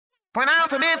When I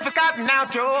was in Memphis, Cotton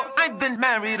out, Joe. I've been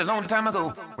married a long time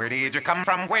ago. Where did you come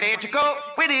from? Where did you go?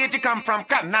 Where did you come from,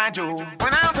 Cotton Eye Joe?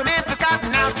 When I was in Memphis,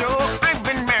 Cotton out, Joe. I've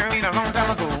been married a long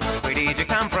time ago. Where did you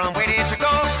come from? Where did you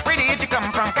go? Where did you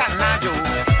come from, Cotton Eye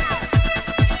Joe?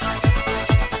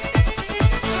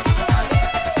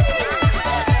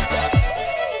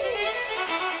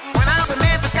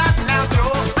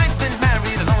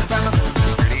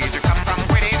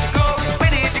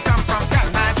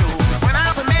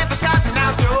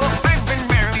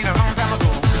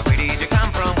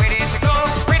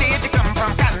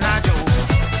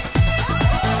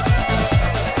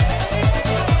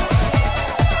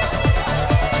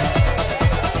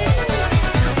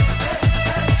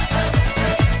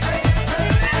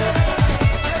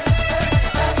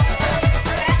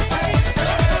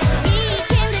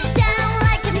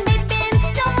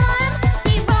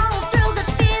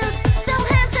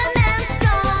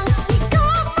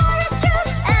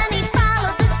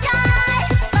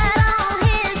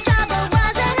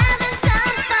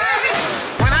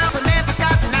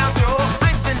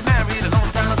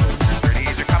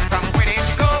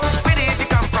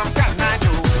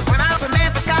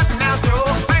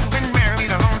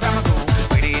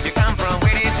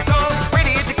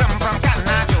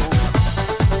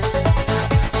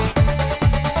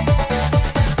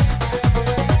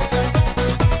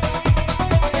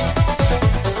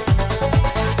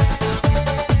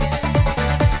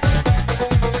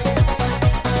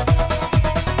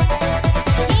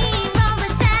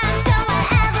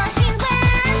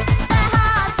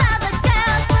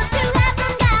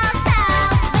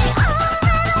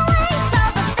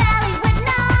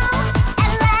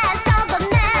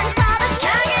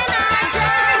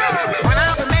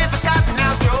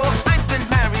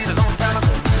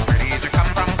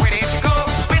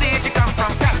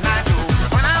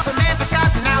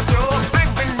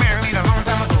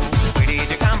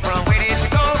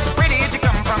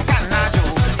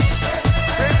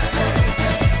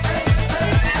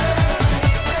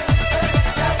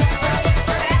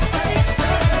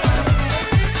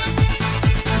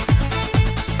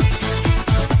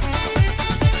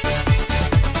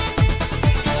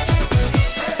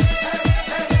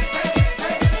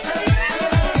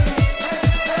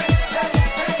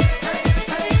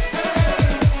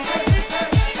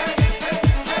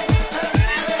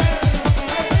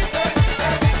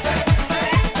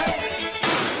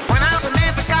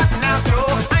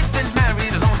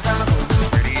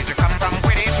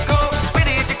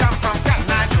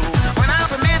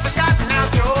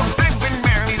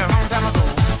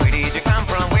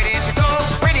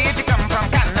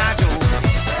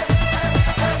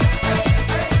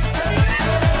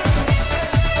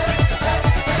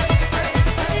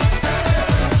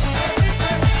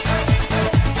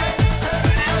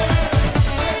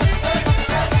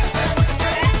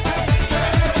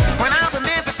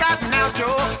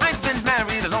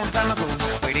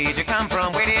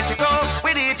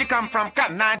 From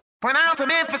Cotton Eye. When I was in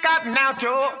Memphis, Cotton out,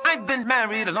 Joe. I've been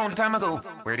married a long time ago.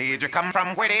 Where did you come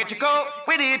from? Where did you go?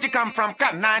 Where did you come from,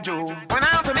 Cotton Eye Joe? When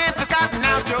I was in Memphis, Cotton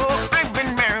out, Joe. I've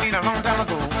been married a long time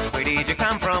ago. Where did you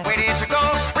come from?